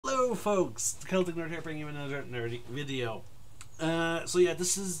Hello folks, the Celtic Nerd here bringing you another nerdy video. So yeah,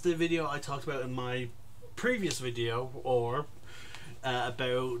 this is the video I talked about in my previous video,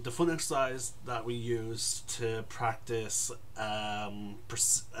 about the fun exercise that we use to practice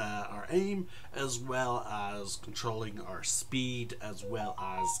our aim, as well as controlling our speed, as well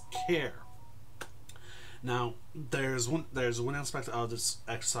as care. Now, there's one aspect of this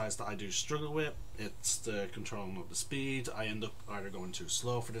exercise that I do struggle with. It's the controlling of the speed. I end up either going too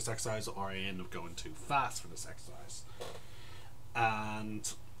slow for this exercise, or I end up going too fast for this exercise. And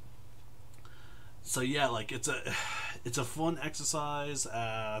so yeah, like it's a fun exercise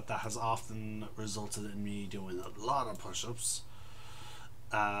that has often resulted in me doing a lot of push-ups.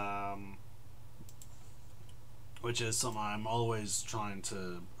 Which is something I'm always trying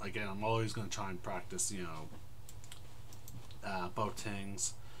to, again, I'm always going to try and practice, both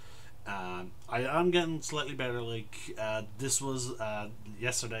things. I'm getting slightly better. Like,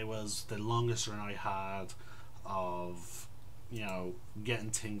 yesterday was the longest run I had of,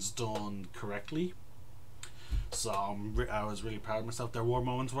 getting things done correctly. So I was really proud of myself. There were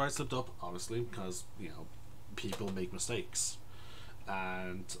moments where I slipped up, obviously, because, people make mistakes.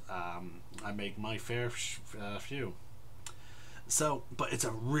 And I make my fair few. So, but it's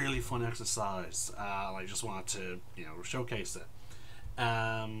a really fun exercise. I just wanted to, showcase it.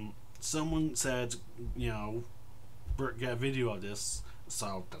 Someone said, get a video of this,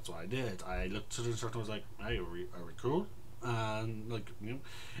 so that's what I did. I looked to the instructor and was like, "Hey, are we cool?" And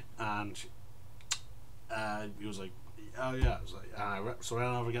and he was like, "Oh yeah." I was like, so I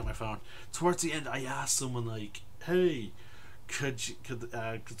ran over to get my phone. Towards the end, I asked someone like, "Hey, could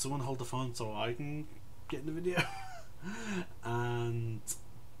someone hold the phone so I can get in the video?" And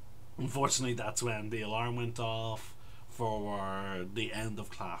unfortunately, that's when the alarm went off for the end of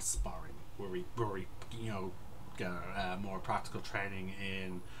class sparring, where we get more practical training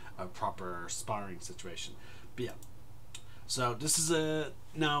in a proper sparring situation. But yeah, so this is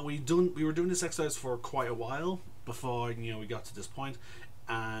we were doing this exercise for quite a while before we got to this point.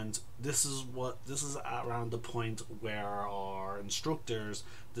 And this is around the point where our instructors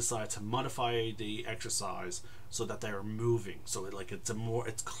decide to modify the exercise so that they're moving. So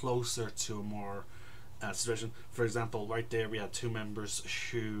it's closer to a more situation. For example, right there we had two members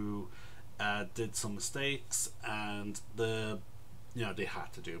who did some mistakes, and they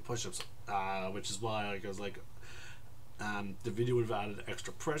had to do push-ups, which is why I was like, the video would have added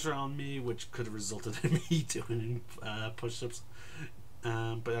extra pressure on me, which could have resulted in me doing push-ups.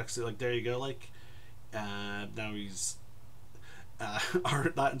 But actually, there you go. Now he's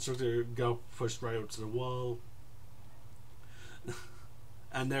that instructor got pushed right up to the wall,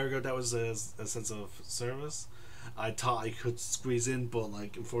 and there we go. That was a sense of service. I thought I could squeeze in, but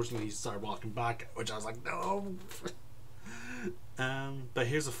unfortunately, he started walking back, which I was like, no. But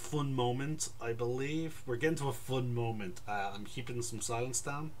here's a fun moment. I believe we're getting to a fun moment. I'm keeping some silence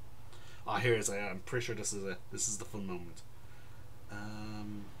down. Here it is. I'm pretty sure this is it. This is the fun moment.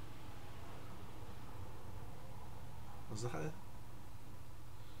 Was that it?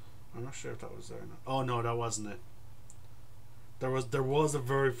 I'm not sure if that was there or not. Oh no, that wasn't it. There was a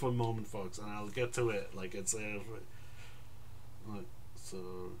very fun moment, folks, and I'll get to it.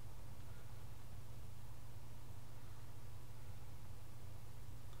 So.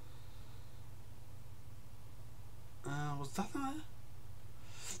 Was that not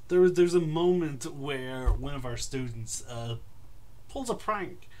it? There's a moment where one of our students pulls a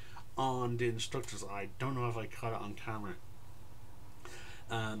prank on the instructors. I don't know if I caught it on camera.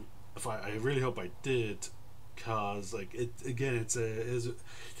 If I really hope I did, cause it's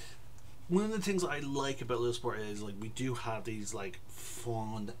one of the things I like about Ludosport is we do have these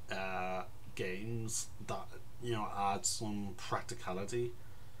fun games that add some practicality.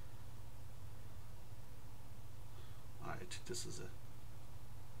 Alright, this is it.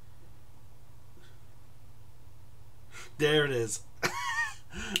 There it is.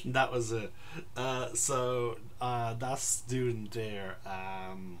 That was it. So that student there,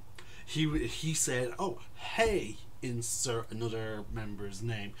 he said, "Oh, hey, insert another member's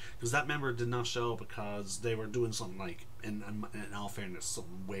name," because that member did not show up because they were doing something in all fairness,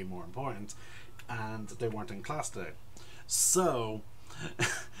 something way more important, and they weren't in class today. So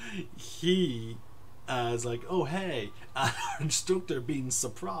he is like, "Oh, hey," and our instructor, being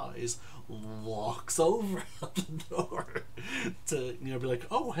surprised, walks over at the door to be like,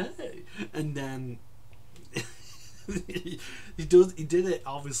 "Oh, hey," and then he did it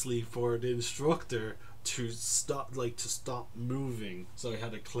obviously for the instructor to stop moving, so he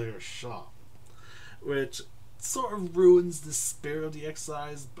had a clear shot, which sort of ruins the spirit of the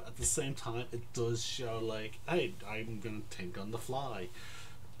exercise, but at the same time it does show hey, I'm gonna think on the fly.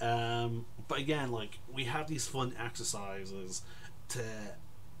 But again, like, we have these fun exercises to,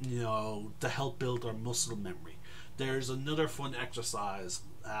 to help build our muscle memory. There's another fun exercise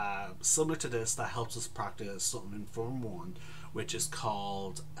similar to this that helps us practice something in Form 1, which is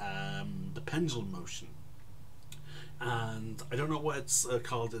called the pendulum motion. And I don't know what it's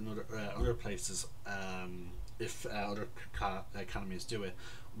called in other places, if other academies do it,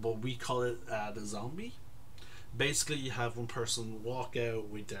 but we call it the zombie. Basically, you have one person walk out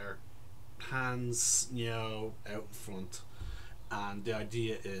with their hands, out in front, and the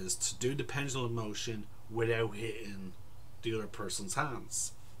idea is to do the pendulum motion without hitting the other person's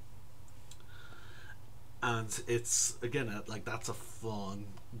hands. And it's, again, like, that's a fun,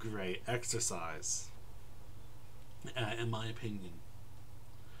 great exercise, in my opinion.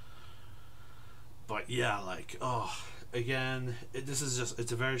 But yeah, like, again, this is just,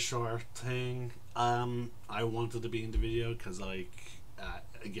 it's a very short thing. I wanted to be in the video because, like,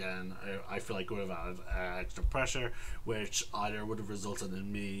 again, I feel like it would have added extra pressure, which either would have resulted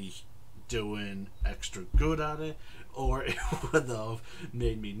in me doing extra good at it, or it would have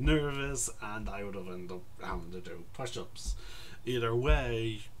made me nervous and I would have ended up having to do push-ups. Either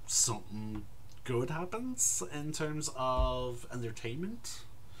way, something good happens in terms of entertainment.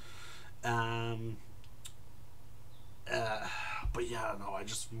 But yeah, no, I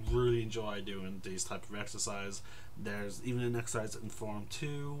just really enjoy doing these type of exercise. There's even an exercise in Form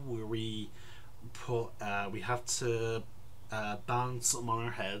 2 where we have to balance something on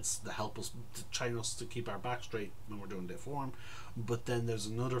our heads to help us, to train us to keep our back straight when we're doing the form. But then there's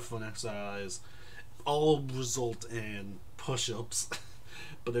another fun exercise, all result in push-ups.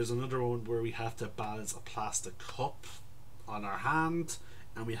 But there's another one where we have to balance a plastic cup on our hand,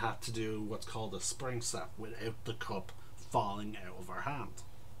 and we have to do what's called a spring step without the cup falling out of our hand.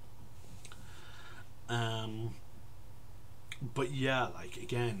 But yeah, like,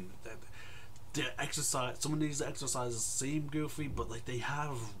 again, the exercise, some of these exercises seem goofy, but like, they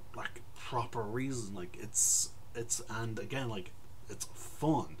have like proper reason. Like, it's and again, like, it's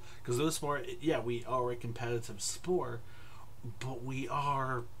fun because Ludosport, yeah, we are a competitive sport, but we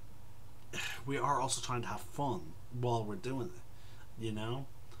are also trying to have fun while we're doing it,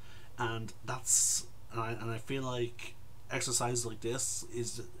 and that's, and I feel like exercise like this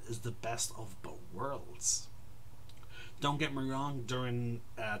is the best of both worlds. Don't get me wrong, during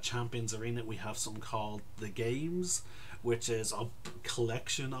Champions Arena we have something called the Games, which is a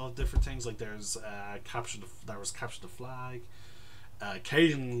collection of different things. Like, there's capture the flag.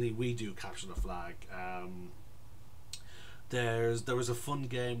 Occasionally we do capture the flag. There was a fun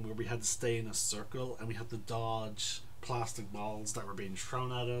game where we had to stay in a circle and we had to dodge plastic balls that were being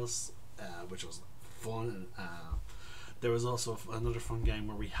thrown at us, which was fun. There was also another fun game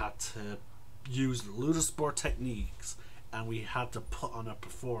where we had to use Ludosport techniques and we had to put on a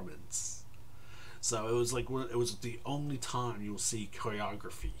performance. So it was like, it was the only time you'll see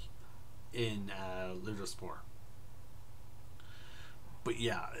choreography in Ludosport. But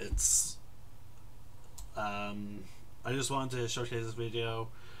yeah, it's I just wanted to showcase this video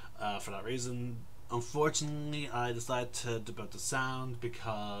for that reason. Unfortunately, I decided to debug the sound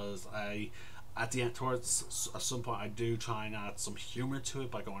because at the end, towards at some point, I do try and add some humor to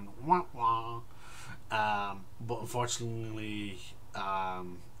it by going wah wah. But unfortunately,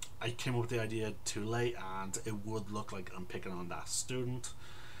 I came up with the idea too late, and it would look like I'm picking on that student,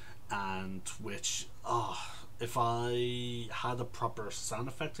 and which, if I had a proper sound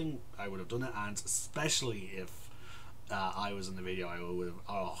effecting, I would have done it, and especially if I was in the video, I would have,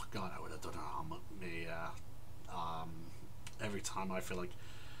 oh god, I would have done it on me every time. I feel like,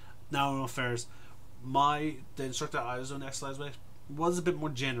 now, in all fairness, the instructor I was doing the exercise with was a bit more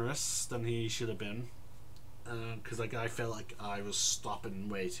generous than he should have been, because like, I felt like I was stopping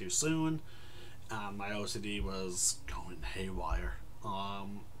way too soon, and my OCD was going haywire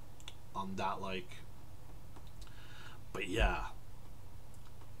on that, like. But yeah,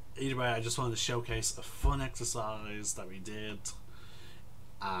 either way, I just wanted to showcase a fun exercise that we did,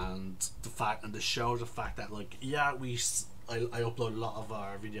 and to show the fact that, like, yeah, I upload a lot of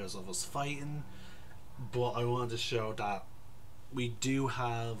our videos of us fighting, but I wanted to show that we do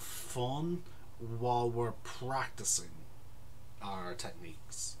have fun while we're practicing our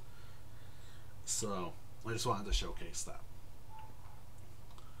techniques. So I just wanted to showcase that.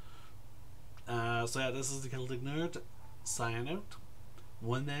 So yeah, this is the Celtic Nerd, signing out.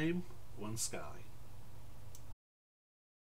 One name, one sky.